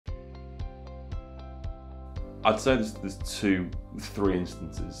I'd say there's three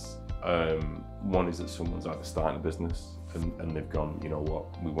instances. One is that someone's either starting a business and they've gone, you know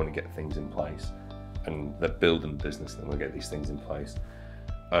what, we want to get things in place, and they're building a business and we'll get these things in place.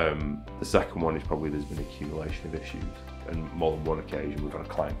 The second one is probably there's been accumulation of issues, and more than one occasion we've had a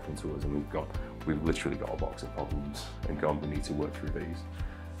client come to us and we've literally got a box of problems and gone, we need to work through these.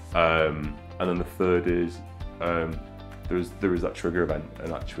 And then the third is there is that trigger event,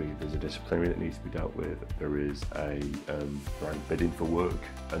 and actually there's a disciplinary that needs to be dealt with. There is they're bidding for work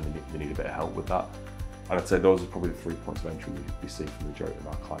and they need a bit of help with that. And I'd say those are probably the 3 points of entry we see from the majority of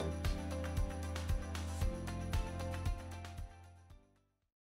our clients.